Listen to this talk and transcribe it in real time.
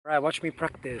Right, watch me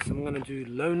practice. I'm gonna do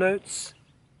low notes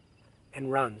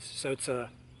and runs. So it's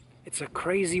a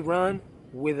crazy run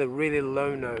with a really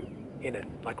low note in it,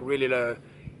 like really low.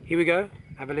 Here we go.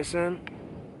 Have a listen.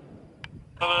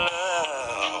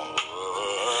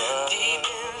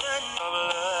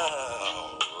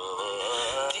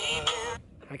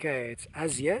 Okay, it's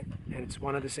As Yet, and it's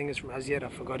one of the singers from As Yet. I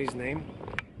forgot his name.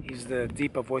 He's the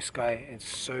deeper voice guy. It's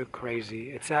so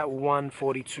crazy. It's at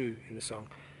 142 in the song.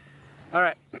 All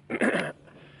right.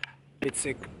 Bit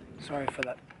sick. Sorry for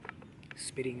that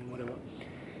spitting and whatever.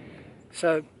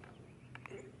 So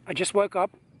I just woke up.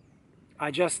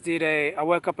 I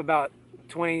woke up about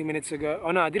 20 minutes ago.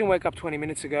 Oh no, I didn't wake up 20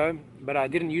 minutes ago, but I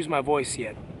didn't use my voice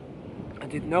yet. I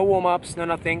did no warm-ups, no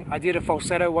nothing. I did a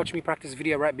falsetto watch me practice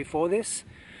video right before this.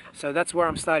 So that's where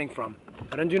I'm starting from.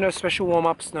 I don't do no special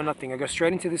warm-ups, no nothing. I go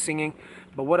straight into the singing.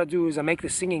 But what I do is I make the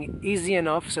singing easy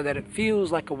enough so that it feels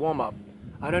like a warm-up.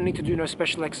 I don't need to do no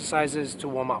special exercises to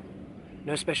warm up.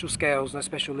 No special scales, no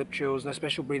special lip trills, no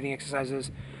special breathing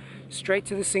exercises. Straight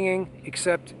to the singing,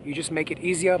 except you just make it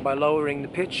easier by lowering the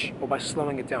pitch or by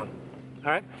slowing it down.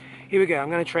 Alright, here we go. I'm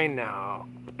going to train now.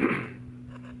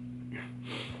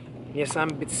 Yes, I'm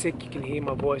a bit sick. You can hear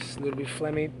my voice a little bit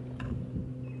phlegmy.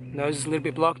 Nose is a little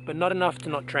bit blocked, but not enough to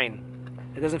not train.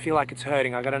 It doesn't feel like it's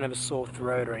hurting. I don't have a sore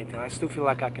throat or anything. I still feel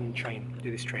like I can do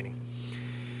this training.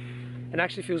 It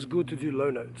actually feels good to do low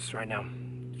notes right now.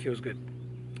 It feels good.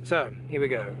 So, here we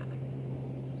go.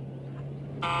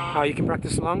 How you can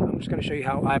practice along. I'm just going to show you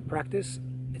how I practice.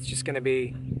 It's just going to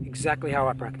be exactly how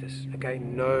I practice. Okay,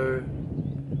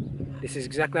 this is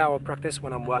exactly how I practice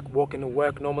when I'm walking to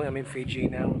work. Normally I'm in Fiji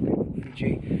now.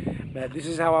 But this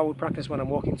is how I would practice when I'm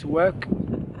walking to work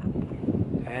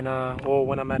and or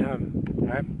when I'm at home.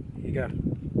 Alright, here you go.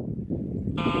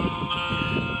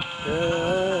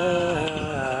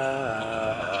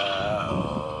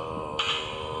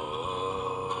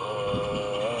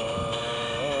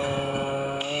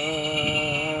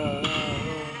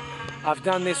 I've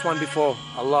done this one before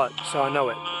a lot, so I know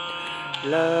it.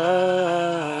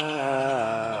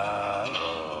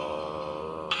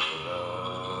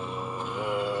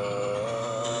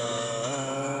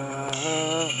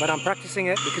 But I'm practicing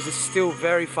it because it's still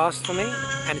very fast for me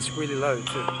and it's really low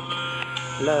too.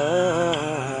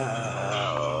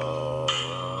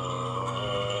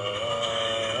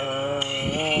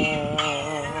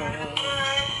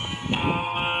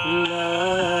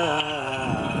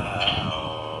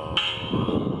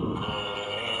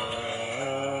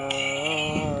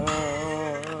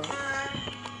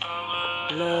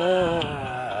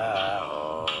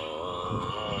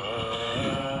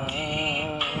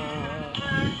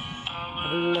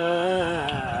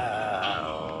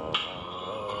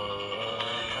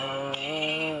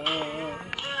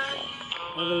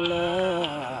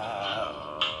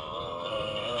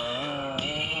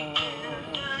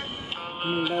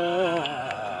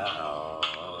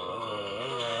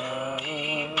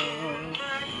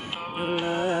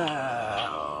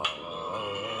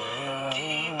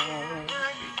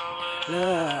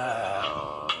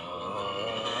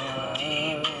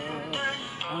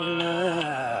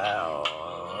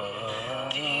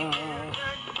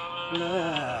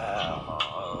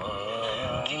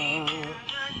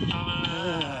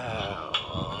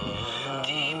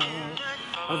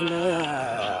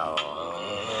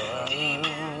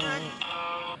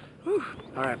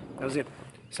 Alright, that was it.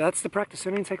 So that's the practice. It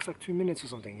only takes like 2 minutes or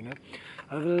something, you know.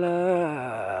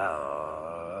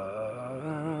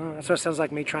 That's what it sounds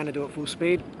like me trying to do it full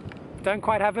speed. Don't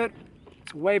quite have it.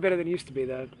 It's way better than it used to be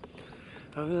though.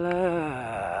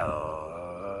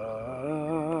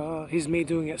 Here's me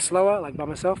doing it slower, like by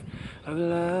myself.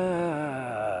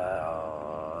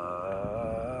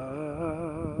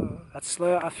 That's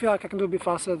slow. I feel like I can do a bit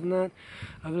faster than that.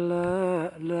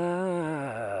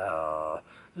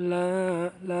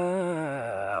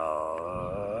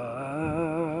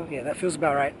 Yeah, that feels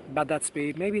about right, about that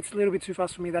speed. Maybe it's a little bit too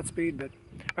fast for me, that speed, but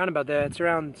around about there. It's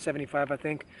around 75, I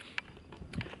think.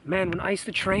 Man, when I used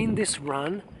to train this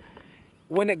run,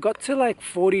 when it got to like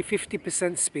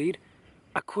 40-50% speed,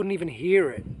 I couldn't even hear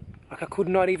it. Like I could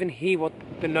not even hear what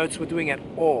the notes were doing at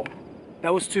all.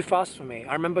 That was too fast for me.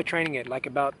 I remember training it like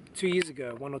about 2 years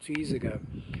ago, 1 or 2 years ago.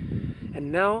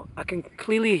 And now I can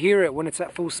clearly hear it when it's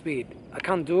at full speed. I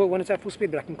can't do it when it's at full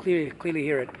speed, but I can clearly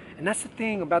hear it. And that's the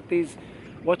thing about these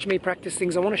watch me practice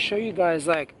things. I want to show you guys,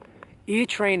 like, ear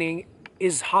training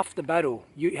is half the battle.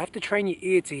 You have to train your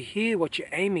ear to hear what you're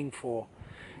aiming for.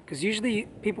 Because usually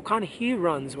people can't hear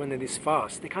runs when they're this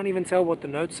fast. They can't even tell what the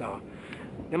notes are.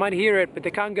 They might hear it, but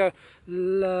they can't go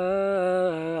la.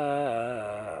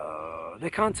 They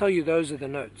can't tell you those are the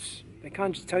notes. They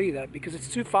can't just tell you that because it's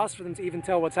too fast for them to even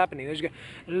tell what's happening. They just go,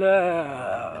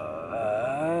 la.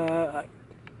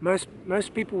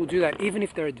 Most people will do that even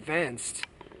if they're advanced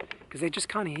because they just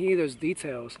can't hear those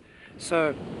details.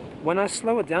 So when I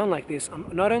slow it down like this, I'm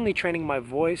not only training my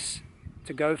voice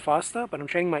to go faster, but I'm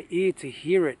training my ear to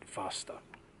hear it faster.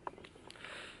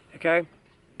 Okay?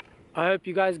 I hope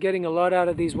you guys are getting a lot out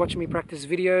of these watching me practice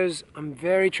videos. I'm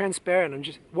very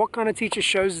transparent. What kind of teacher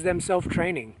shows them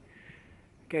self-training?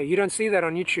 Okay, you don't see that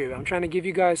on YouTube. I'm trying to give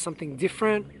you guys something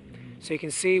different so you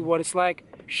can see what it's like,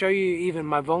 show you even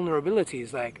my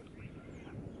vulnerabilities. Like,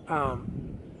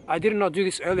 I did not do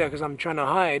this earlier because I'm trying to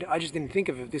hide. I just didn't think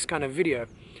of this kind of video.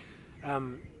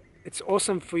 It's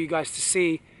awesome for you guys to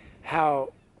see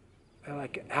how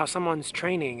someone's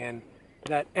training and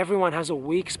that everyone has a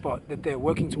weak spot that they're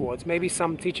working towards. Maybe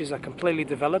some teachers are completely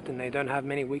developed and they don't have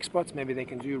many weak spots. Maybe they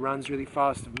can do runs really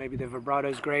fast. Maybe their vibrato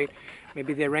is great.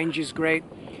 Maybe their range is great.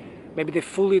 Maybe they're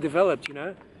fully developed, you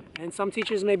know. And some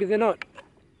teachers, maybe they're not.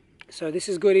 So this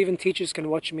is good. Even teachers can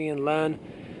watch me and learn.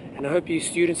 And I hope you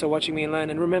students are watching me and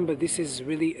learn. And remember, this is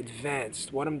really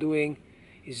advanced. What I'm doing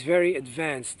is very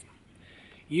advanced.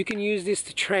 You can use this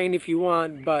to train if you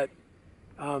want, but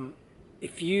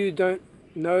if you don't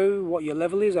know what your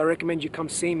level is, I recommend you come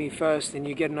see me first and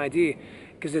you get an idea,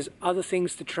 because there's other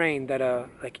things to train that are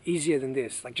like easier than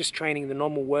this, like just training the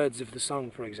normal words of the song,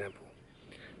 for example.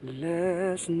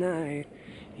 Last night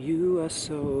you are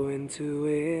so into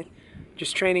it.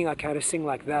 Just training like how to sing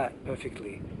like that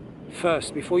perfectly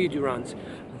first before you do runs.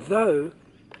 Though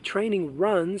training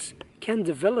runs can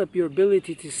develop your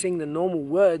ability to sing the normal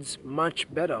words much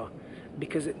better,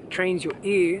 because it trains your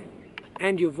ear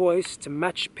and your voice to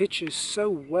match pitches so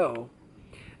well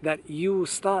that you will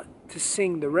start to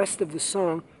sing the rest of the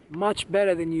song much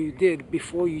better than you did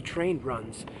before you trained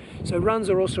runs. So runs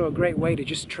are also a great way to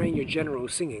just train your general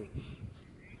singing.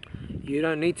 You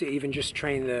don't need to even just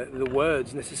train the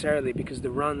words necessarily, because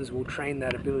the runs will train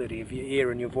that ability of your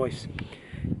ear and your voice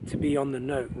to be on the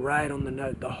note, right on the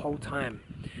note the whole time.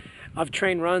 I've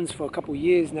trained runs for a couple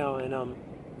years now, and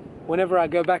whenever I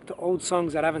go back to old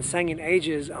songs that I haven't sang in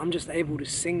ages, I'm just able to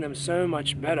sing them so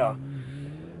much better.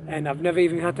 And I've never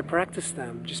even had to practice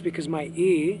them, just because my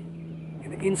ear,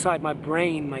 inside my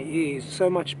brain, my ear is so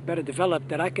much better developed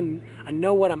that I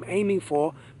know what I'm aiming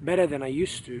for better than I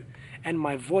used to. And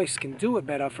my voice can do it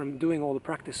better from doing all the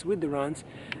practice with the runs,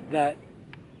 that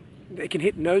they can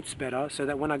hit notes better, so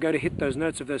that when I go to hit those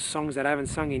notes of those songs that I haven't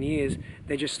sung in years,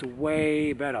 they're just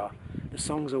way better. The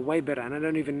songs are way better, and I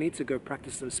don't even need to go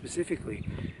practice them specifically,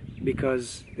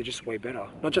 because they're just way better.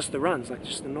 Not just the runs, like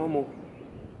just the normal,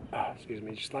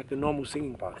 just like the normal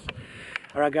singing parts.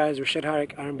 Alright guys, Rashid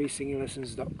Hayek,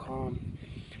 rnbsinginglessons.com.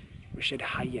 Rashid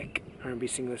Hayek,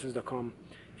 rnbsinginglessons.com.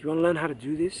 If you want to learn how to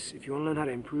do this, if you want to learn how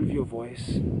to improve your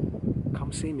voice,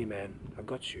 come see me, man. I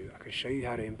got you. I can show you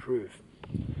how to improve.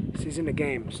 This isn't a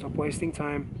game. Stop wasting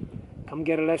time. Come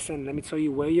get a lesson. Let me tell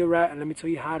you where you're at, and let me tell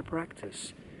you how to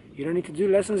practice. You don't need to do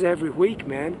lessons every week,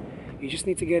 man. You just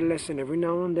need to get a lesson every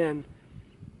now and then.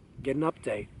 Get an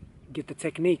update. Get the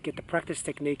technique. Get the practice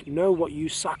technique. Know what you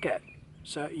suck at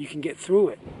so you can get through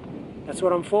it. That's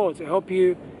what I'm for, to help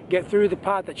you get through the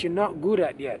part that you're not good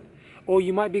at yet. Or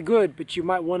you might be good, but you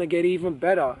might want to get even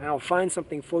better. And I'll find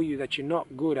something for you that you're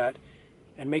not good at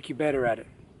and make you better at it.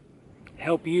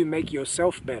 Help you make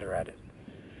yourself better at it.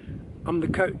 I'm the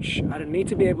coach. I don't need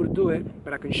to be able to do it,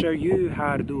 but I can show you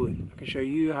how to do it. I can show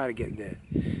you how to get there.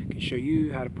 I can show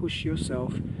you how to push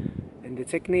yourself and the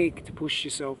technique to push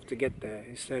yourself to get there,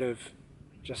 instead of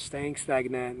just staying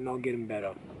stagnant and not getting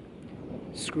better.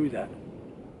 Screw that.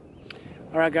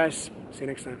 Alright guys, see you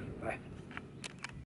next time.